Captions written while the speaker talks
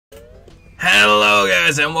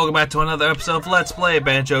guys, and welcome back to another episode of Let's Play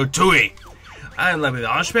Banjo-Tooie. I'm Levy the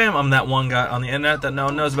Honespam. I'm that one guy on the internet that no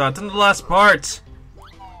one knows about. In the last part,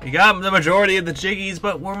 we got the majority of the jiggies,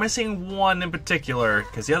 but we're missing one in particular,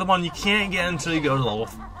 because the other one you can't get until you go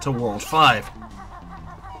to World 5.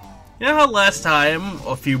 You know how last time,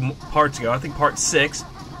 a few parts ago, I think part 6,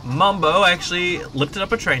 Mumbo actually lifted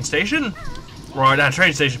up a train station? Or not a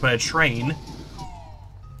train station, but a train.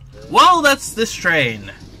 Well, that's this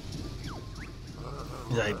train.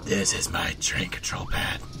 He's like, this is my train control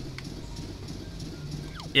pad.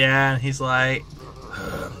 Yeah, and he's like,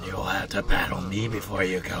 you'll have to paddle me before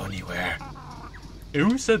you go anywhere.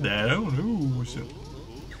 Who said that? I don't know.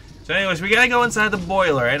 So anyways, we gotta go inside the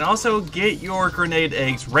boiler and also get your grenade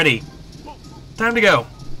eggs ready. Time to go.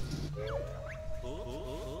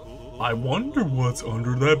 I wonder what's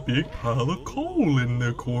under that big pile of coal in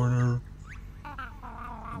the corner.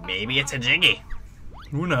 Maybe it's a jiggy.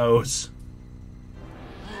 Who knows?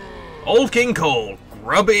 Old King Cole,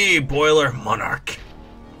 grubby boiler monarch.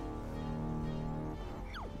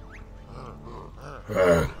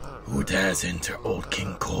 Who dares enter Old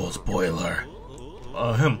King Cole's boiler?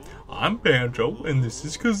 I'm Banjo, and this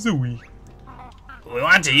is Kazooie. We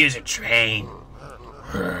want to use a train.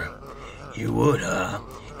 You would,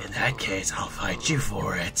 In that case, I'll fight you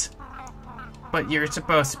for it. But you're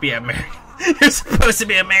supposed to be a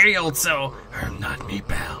merry old soul. Not me,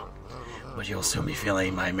 pal. But you'll soon be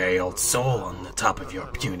feeling my merry old soul on the top of your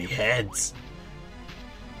puny heads.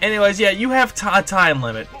 Anyways, yeah, you have a time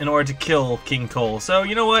limit in order to kill King Cole. So,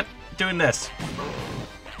 you know what? Doing this.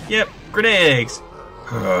 Yep, grenade eggs.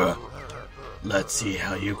 Let's see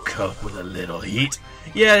how you cope with a little heat.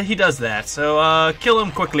 Yeah, he does that. So, kill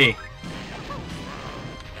him quickly.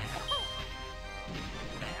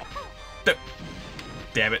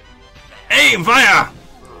 Damn it. Aim, fire!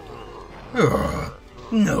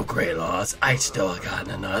 No great loss. I still got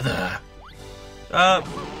another.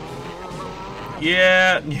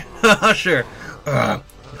 Yeah, sure.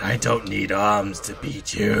 I don't need arms to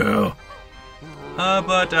beat you.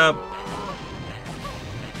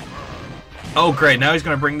 Oh great, now he's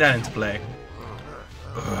gonna bring that into play.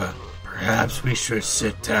 Perhaps we should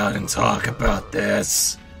sit down and talk about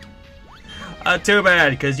this. Too bad,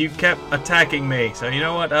 because you kept attacking me. So you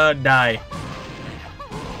know what, die.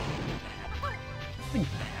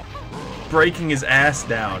 Breaking his ass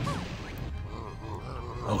down.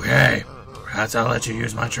 Okay, perhaps I'll let you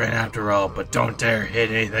use my train after all, but don't dare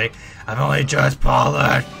hit anything. I've only just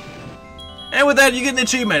Pollard. And with that, you get an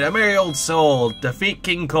achievement. A merry old soul. Defeat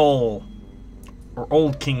King Cole. Or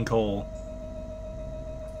Old King Cole.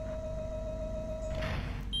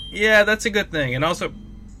 Yeah, that's a good thing. And also...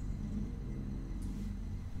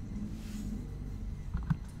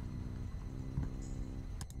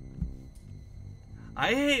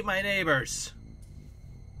 I hate my neighbors.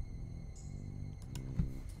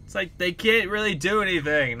 It's like they can't really do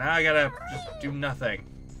anything. Now I gotta just do nothing.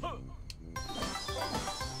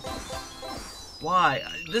 Why?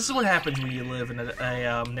 This is what happens when you live in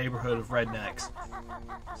a neighborhood of rednecks.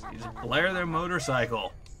 So you just blare their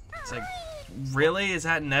motorcycle. It's like, really? Is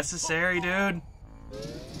that necessary, dude?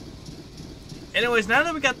 Anyways, now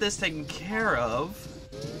that we got this taken care of...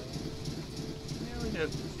 Yeah, we do.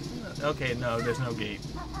 Okay, no, there's no gate.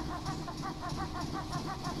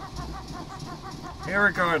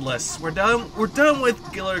 Irregardless, we're done with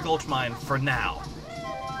Giller Gulch Mine for now.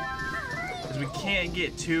 Because we can't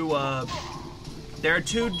get to, there are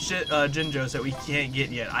two Jinjos that we can't get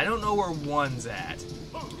yet. I don't know where one's at.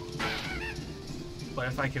 But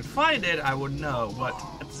if I could find it, I would know. But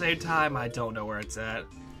at the same time, I don't know where it's at.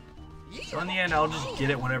 So in the end, I'll just get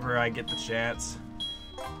it whenever I get the chance.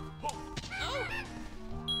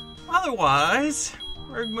 Otherwise,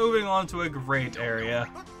 we're moving on to a great area.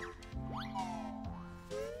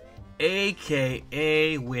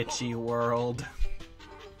 AKA Witchy World.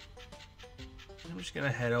 I'm just gonna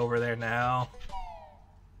head over there now.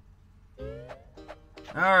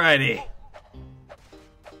 Alrighty.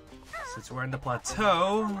 Since we're in the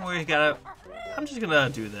plateau, I'm just gonna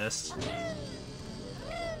do this.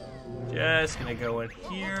 Just gonna go in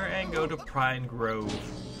here and go to Pine Grove.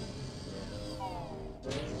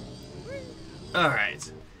 Alright.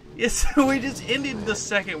 Yes, so we just ended the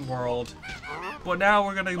second world. But now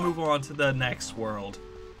we're gonna move on to the next world.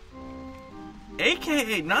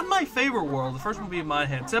 AKA, not my favorite world. The first one being Mine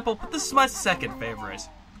Hand Temple, but this is my second favorite.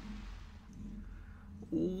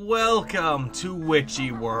 Welcome to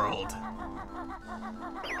Witchy World.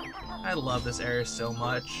 I love this area so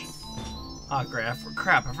much. Ah,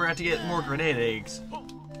 crap, I forgot to get more grenade eggs.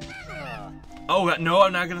 Oh, no,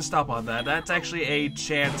 I'm not gonna stop on that. That's actually a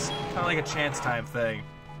chance, kind of like a chance time thing.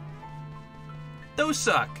 Those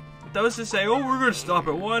suck. Those just say, oh, we're gonna stop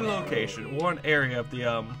at one location, one area of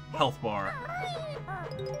the health bar.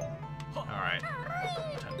 Alright.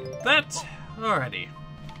 That already.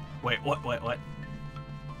 Wait, what?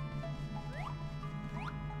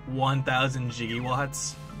 1,000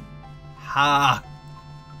 gigawatts? Ha!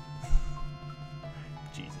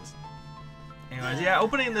 Jesus. Anyways, yeah,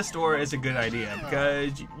 opening this door is a good idea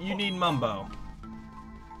because you need Mumbo.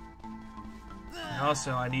 And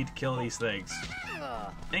also, I need to kill these things.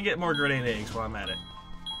 And get more grenade eggs while I'm at it.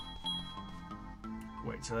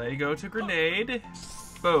 Wait, so there you go to grenade.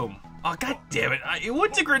 Boom. Oh, god damn it. It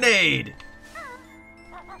went to grenade!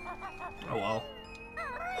 Oh well.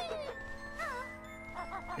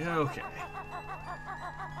 Okay.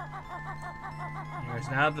 Anyways,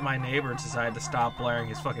 now that my neighbor decided to stop blaring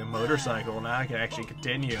his fucking motorcycle, now I can actually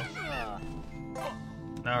continue.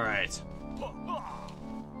 Alright.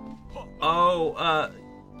 Oh,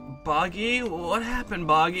 Boggy? What happened,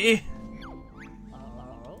 Boggy?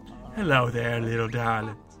 Hello there, little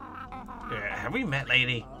darling. Have we met,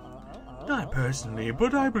 lady? Not personally,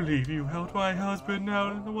 but I believe you helped my husband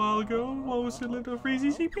out a while ago while we still lived at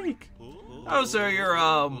Freezy Sea Peak. Oh, so you're,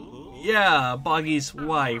 yeah, Boggy's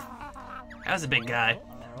wife. How's the big guy?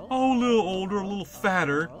 Oh, a little older, a little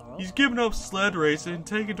fatter. He's given up sled racing and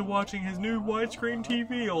taken to watching his new widescreen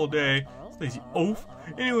TV all day. Lazy oaf.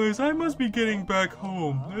 Anyways, I must be getting back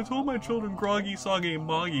home. I told my children Groggy, Soggy, and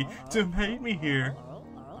Moggy to meet me here.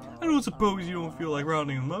 I don't suppose you don't feel like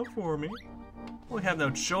rounding them up for me. We have no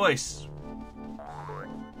choice.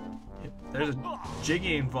 If there's a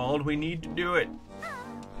Jiggy involved, we need to do it.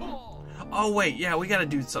 Oh wait, yeah, we gotta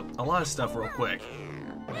do a lot of stuff real quick.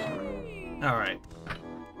 Alright.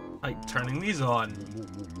 Like turning these on.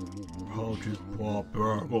 I'll just pop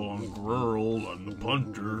back on grill and the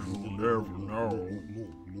punters will never know.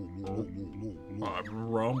 I've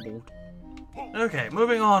rumbled. Okay,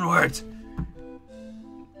 moving onwards.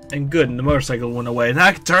 And good, and the motorcycle went away. Now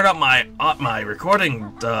I can turn up my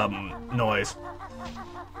recording noise.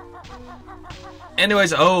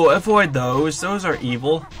 Anyways, oh, avoid those. Those are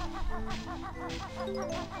evil.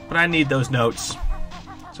 But I need those notes.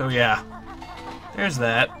 So yeah, there's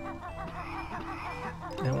that.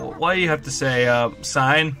 And what do you have to say,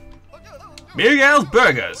 sign? Beer Gals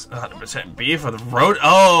Burgers, 100% beef for the road.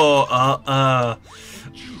 Oh,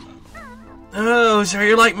 oh, so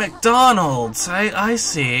you're like McDonald's. I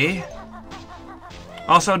see.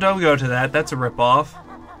 Also, don't go to that. That's a ripoff.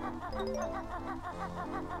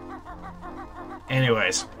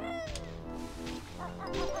 Anyways.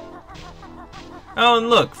 Oh, and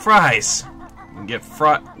look, fries. You can get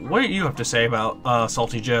What do you have to say about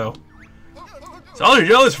Salty Joe? Salty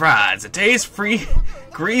Joe's fries. A taste-free,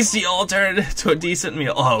 greasy alternative to a decent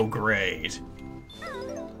meal. Oh, great.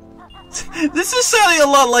 This is sounding a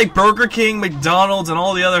lot like Burger King, McDonald's, and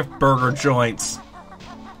all the other burger joints.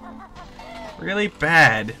 Really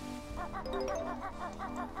bad.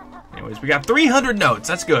 Anyways, we got 300 notes.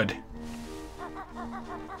 That's good.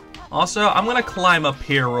 Also, I'm gonna climb up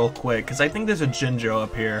here real quick, because I think there's a Jinjo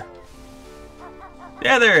up here.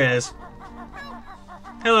 Yeah, there is.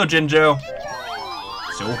 Hello, Jinjo.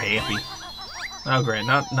 So happy. Oh, great.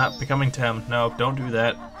 Not becoming Tim. No, don't do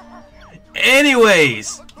that.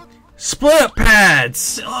 Anyways. Split up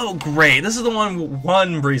pads! Oh, great. This is the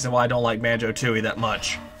one reason why I don't like Banjo-Tooie that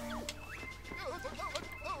much.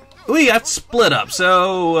 We got split up,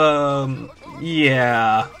 so,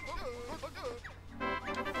 yeah.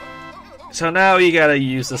 So now you gotta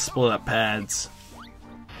use the split up pads.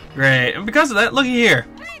 Great. And because of that, looky here.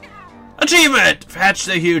 Achievement! Patch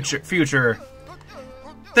the future.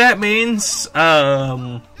 That means,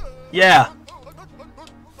 yeah.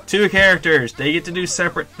 2 characters, they get to do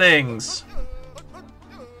separate things.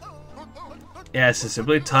 Yes, so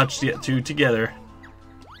simply touch the 2 together.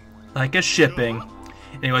 Like a shipping.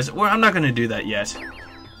 Anyways, I'm not gonna do that yet.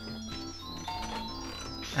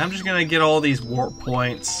 I'm just gonna get all these warp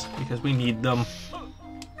points because we need them.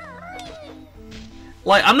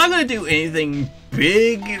 Like, I'm not gonna do anything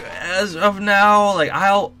big as of now. Like,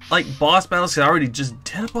 I'll like boss battles, cause I already just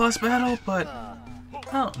did a boss battle, but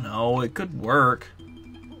I don't know, it could work.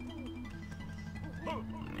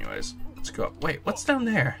 Anyways, let's go. Wait, what's down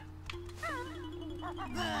there?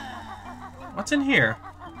 What's in here?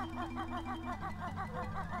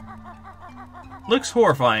 Looks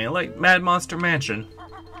horrifying, like Mad Monster Mansion.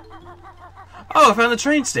 Oh, I found the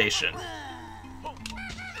train station.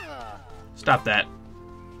 Stop that.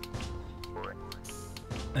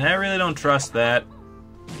 I really don't trust that.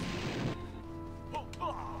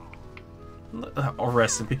 Oh,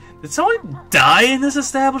 rest in peace. Did someone die in this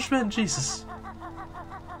establishment? Jesus.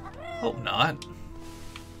 Hope not.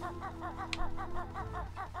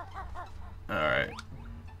 Alright.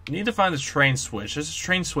 Need to find the train switch. There's a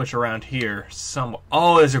train switch around here.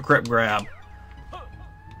 Oh, there's a grip grab.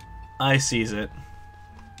 I sees it.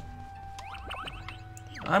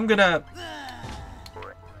 I'm gonna...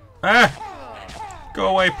 Ah! Go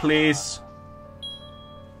away, please.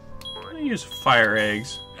 I'm gonna use fire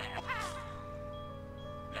eggs.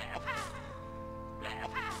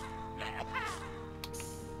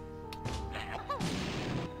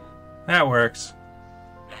 That works.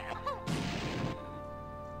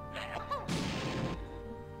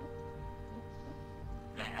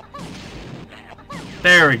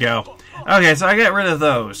 There we go. Okay, so I get rid of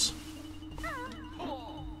those.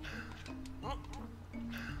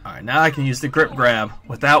 Alright, now I can use the grip grab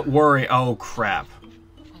without worry. Oh, crap.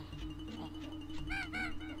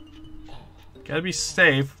 Gotta be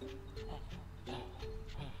safe.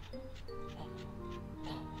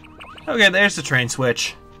 Okay, there's the train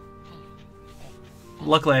switch.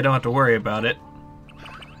 Luckily, I don't have to worry about it.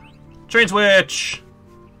 Train switch!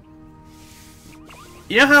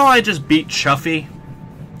 You know how I just beat Chuffy?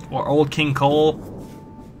 Or Old King Cole?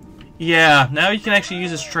 Yeah, now you can actually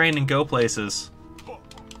use this train and go places.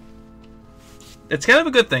 It's kind of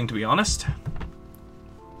a good thing, to be honest.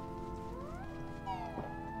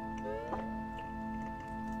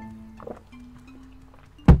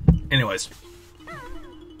 Anyways.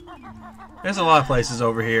 There's a lot of places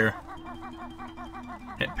over here.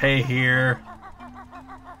 Hit pay here.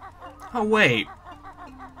 Oh, wait.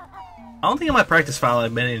 I don't think in my practice file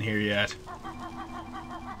I've been in here yet.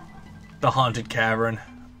 The Haunted Cavern.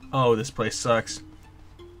 Oh, this place sucks.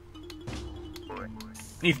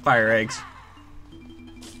 Need fire eggs.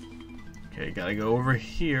 Okay, gotta go over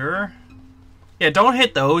here. Yeah, don't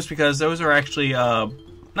hit those because those are actually,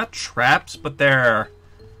 not traps, but they're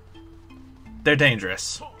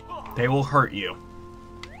dangerous. They will hurt you.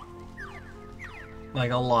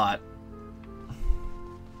 Like a lot.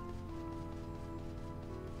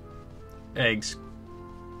 Eggs.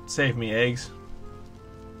 Save me, eggs.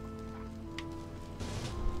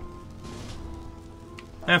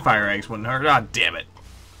 And fire eggs wouldn't hurt. Ah, damn it.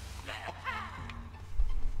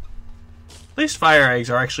 At least fire eggs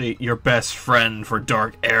are actually your best friend for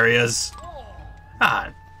dark areas.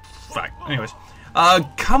 Ah, fuck. Anyways.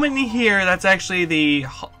 Come in here, that's actually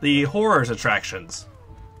the horrors attractions.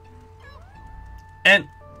 And...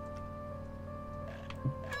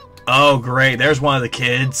 oh, great. There's one of the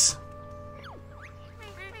kids.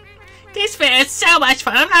 This fair is so much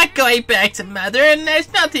fun. I'm not going back to Mother, and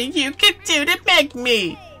there's nothing you can do to make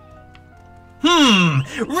me.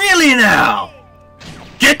 Really now?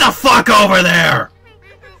 Get the fuck over there!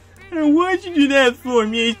 Why'd you do that for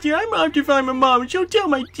me? I'm off to find my mom, and she'll tell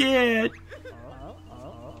my dad.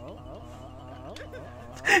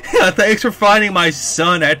 Thanks for finding my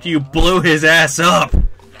son after you blew his ass up.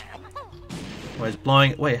 Wait,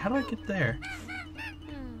 blowing... wait, how do I get there?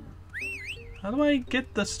 How do I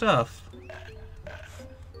get the stuff?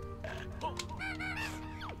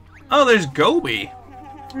 Oh, there's Gobi.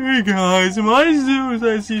 Hey guys, am I Zeus?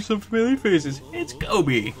 I see some familiar faces. It's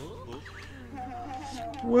Gobi.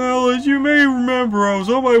 Well, as you may remember, I was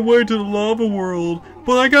on my way to the lava world,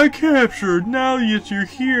 but I got captured. Now that you're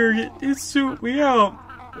here, it suit me out.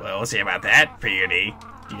 Well, we'll see about that, Peony.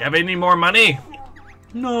 Do you have any more money?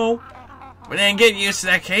 No. Well, then get used to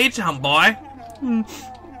that cage, hump boy.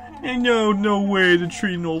 And no way to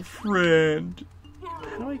treat an old friend.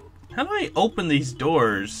 How do I open these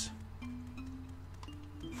doors?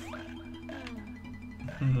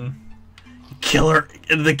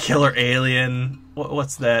 The killer alien.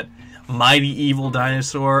 What's that? Mighty evil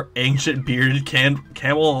dinosaur, ancient bearded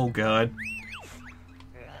camel. Oh god.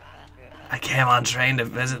 I came on train to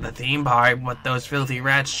visit the theme park, but those filthy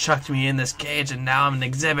rats chucked me in this cage, and now I'm an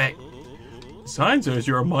exhibit. Sign says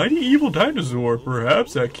you're a mighty evil dinosaur.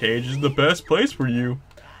 Perhaps that cage is the best place for you.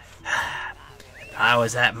 If I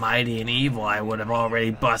was that mighty and evil, I would have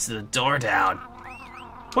already busted the door down.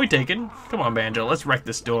 Point taken. Come on, Banjo, let's wreck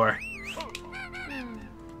this door.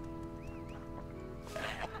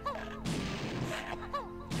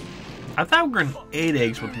 I thought grenade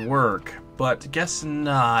eggs would work, but guess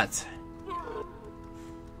not.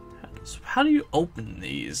 How do you open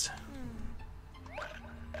these?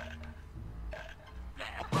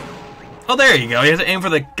 Oh, there you go. You have to aim for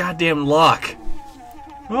the goddamn lock.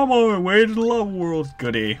 I'm on my way to the lava world,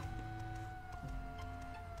 goody.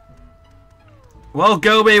 Well,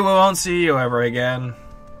 Gobi, we won't see you ever again.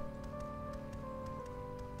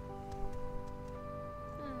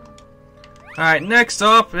 Alright, next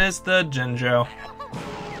up is the Jinjo.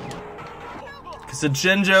 Because the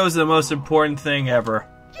Jinjo is the most important thing ever.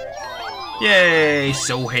 Yay!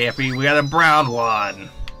 So happy. We got a brown one.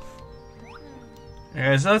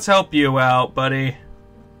 Okay, so let's help you out, buddy.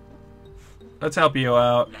 Let's help you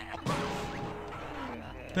out.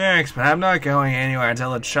 Thanks, but I'm not going anywhere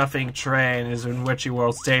until the chuffing train is in Witchy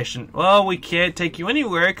World Station. Well, we can't take you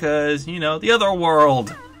anywhere because, you know, the other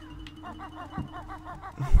world.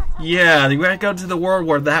 Yeah, we gotta go to the world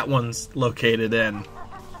where that one's located in.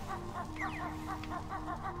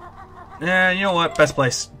 And you know what?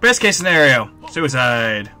 Best case scenario.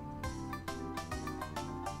 Suicide.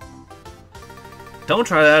 Don't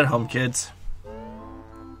try that at home, kids.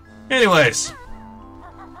 Anyways.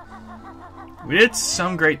 We did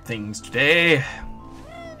some great things today.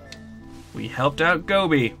 We helped out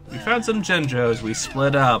Gobi. We found some Jinjos. We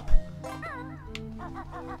split up.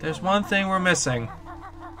 There's one thing we're missing.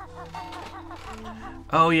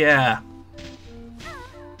 Oh yeah.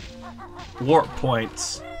 Warp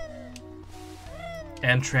points.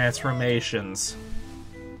 And transformations.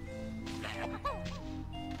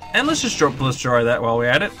 And let's destroy that while we're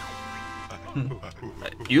at it.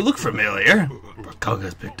 You look familiar.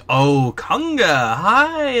 Konga's picked. Oh, Konga!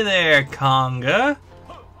 Hi there, Konga.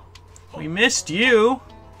 We missed you.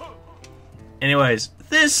 Anyways,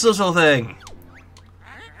 this little thing.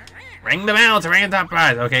 Ring the bell to ring the top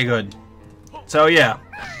prize. Okay, good. So yeah,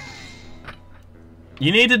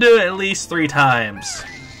 you need to do it at least 3 times.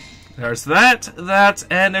 There's that,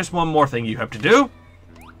 and there's one more thing you have to do.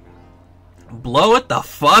 Blow it the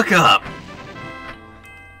fuck up.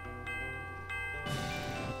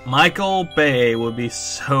 Michael Bay would be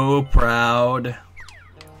so proud.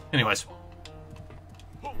 Anyways.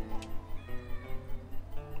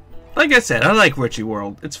 Like I said, I like Witchy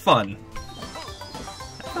World. It's fun.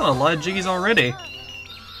 I found a lot of jiggies already.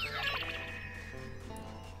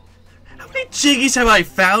 How many jiggies have I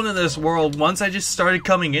found in this world once I just started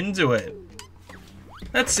coming into it?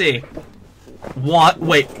 Let's see. What?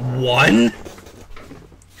 Wait, 1?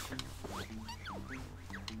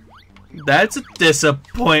 That's a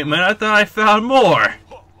disappointment. I thought I found more.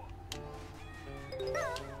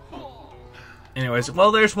 Anyways,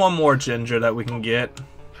 well, there's one more ginger that we can get.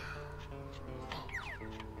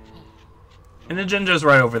 And the ginger's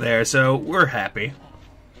right over there, so we're happy.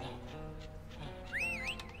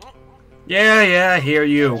 Yeah, I hear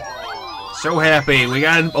you. So happy. We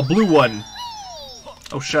got a blue one.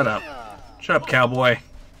 Oh, shut up. Shut up, cowboy.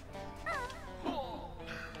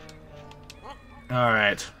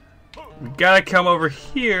 Alright. We gotta come over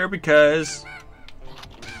here because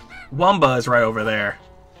Wumba is right over there.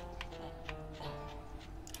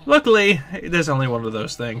 Luckily, there's only one of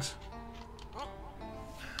those things.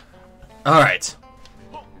 Alright.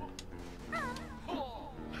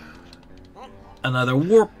 Another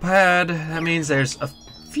warp pad. That means there's a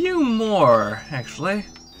few more, actually.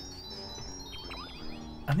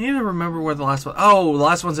 I need to remember where the last one... Oh, the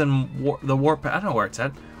last one's in the warp pad. I don't know where it's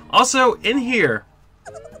at. Also, in here,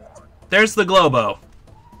 there's the Globo.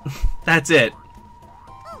 That's it.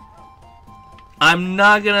 I'm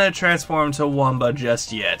not gonna transform to Wumba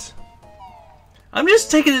just yet. I'm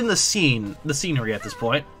just taking in the scenery at this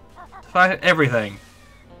point. Find everything.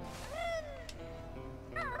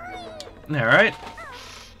 Alright.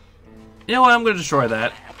 You know what? I'm gonna destroy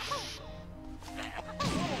that.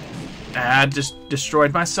 I just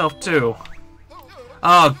destroyed myself too.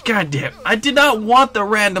 Oh, goddamn. I did not want the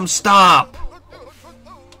random stop.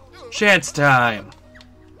 Chance time.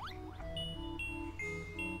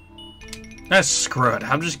 That's screwed.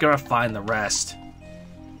 I'm just gonna find the rest.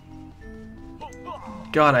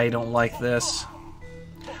 God, I don't like this.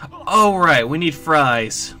 Oh, right. We need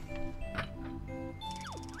fries.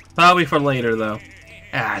 Probably for later, though.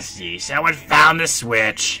 Ah, see. Someone found the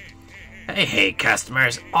switch. I hate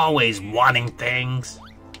customers always wanting things.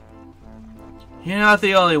 You're not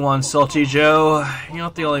the only one, Salty Joe. You're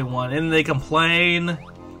not the only one. And they complain.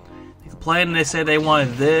 They complain and they say they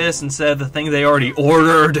wanted this instead of the thing they already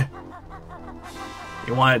ordered.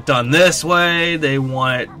 They want it done this way. They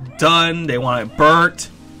want it done. They want it burnt.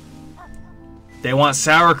 They want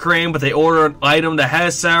sour cream, but they order an item that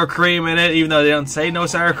has sour cream in it, even though they don't say no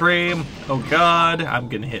sour cream. Oh god, I'm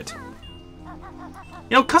getting hit.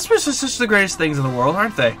 You know, customers are such the greatest things in the world,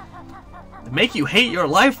 aren't they? They make you hate your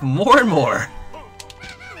life more and more.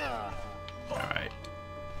 Alright.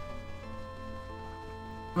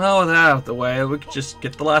 Well, with that out of the way, we could just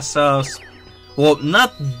get the last house. Well,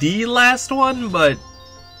 not the last one, but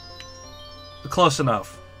close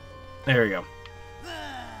enough. There we go.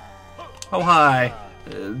 Oh, hi.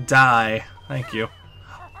 Die. Thank you.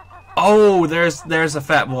 Oh, there's a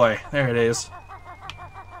fat boy. There it is.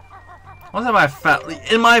 What's that?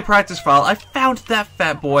 In my practice file, I found that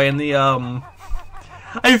fat boy in the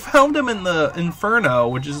I found him in the Inferno,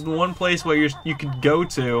 which is the one place where you could go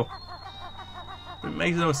to. It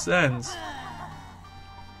makes no sense.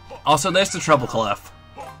 Also, there's the Treble Clef.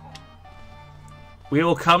 We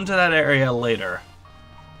will come to that area later.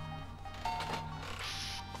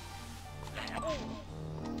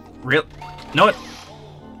 Real? No, it.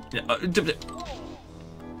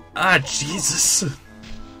 Ah, Jesus.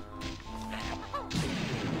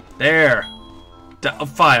 There.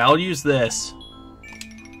 Fine, I'll use this.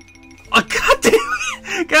 Oh, God damn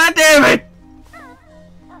it! God damn it!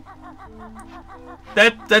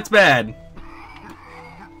 That's bad.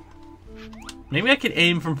 Maybe I can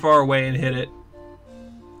aim from far away and hit it.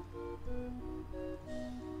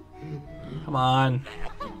 Come on.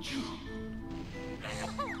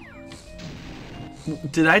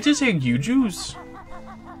 Did I just hear you juice?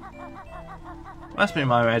 Must be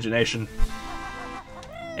my imagination.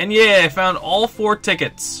 And yeah, I found all 4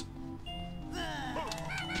 tickets.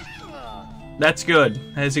 That's good.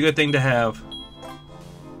 That's a good thing to have.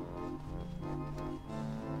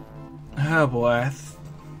 Oh boy.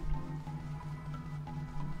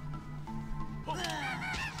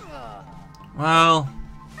 Well,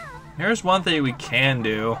 here's one thing we can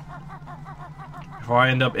do. Before I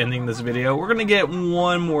end up ending this video, we're gonna get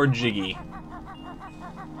one more Jiggy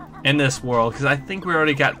in this world, because I think we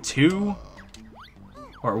already got 2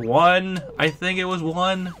 or 1. I think it was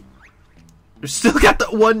 1. We still got the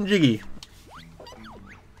 1 Jiggy.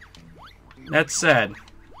 That's sad.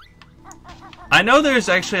 I know there's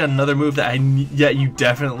actually another move that you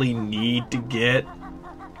definitely need to get.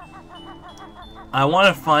 I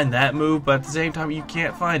want to find that move, but at the same time, you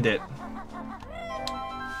can't find it.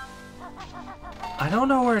 I don't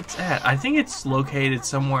know where it's at. I think it's located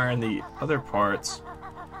somewhere in the other parts.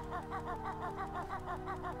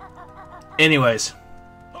 Anyways,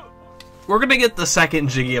 we're gonna get the second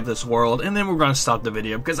Jiggy of this world, and then we're gonna stop the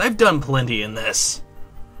video, because I've done plenty in this.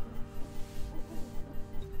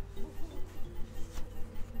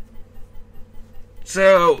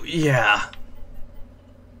 So, yeah.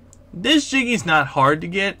 This Jiggy's not hard to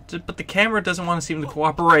get, but the camera doesn't want to seem to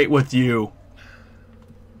cooperate with you.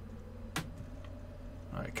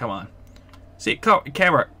 Alright, come on. See,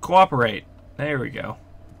 camera, cooperate. There we go.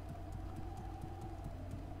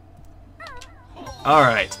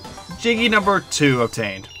 Alright. Jiggy number 2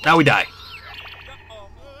 obtained. Now we die.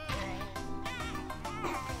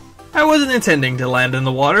 I wasn't intending to land in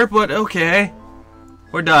the water, but okay.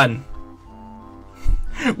 We're done.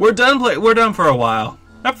 We're done for a while.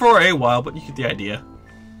 Not for a while, but you get the idea.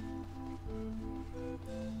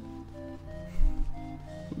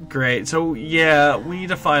 Great, so yeah, we need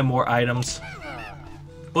to find more items.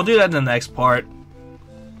 We'll do that in the next part.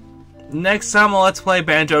 Next time on Let's Play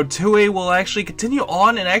Banjo-Tooie, we'll actually continue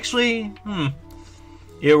on and actually,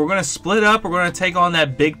 yeah, we're gonna split up, we're gonna take on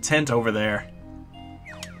that big tent over there.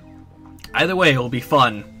 Either way, it'll be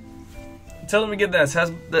fun. Until we get this,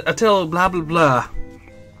 until blah blah blah.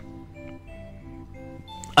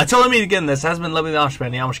 Until I meet again, this has been Loving the Amish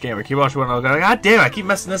Man, the Amish Gamer. Keep watching. God damn, I keep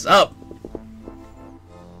messing this up.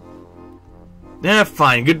 Yeah,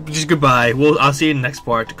 fine. Just goodbye. I'll see you in the next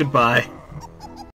part. Goodbye.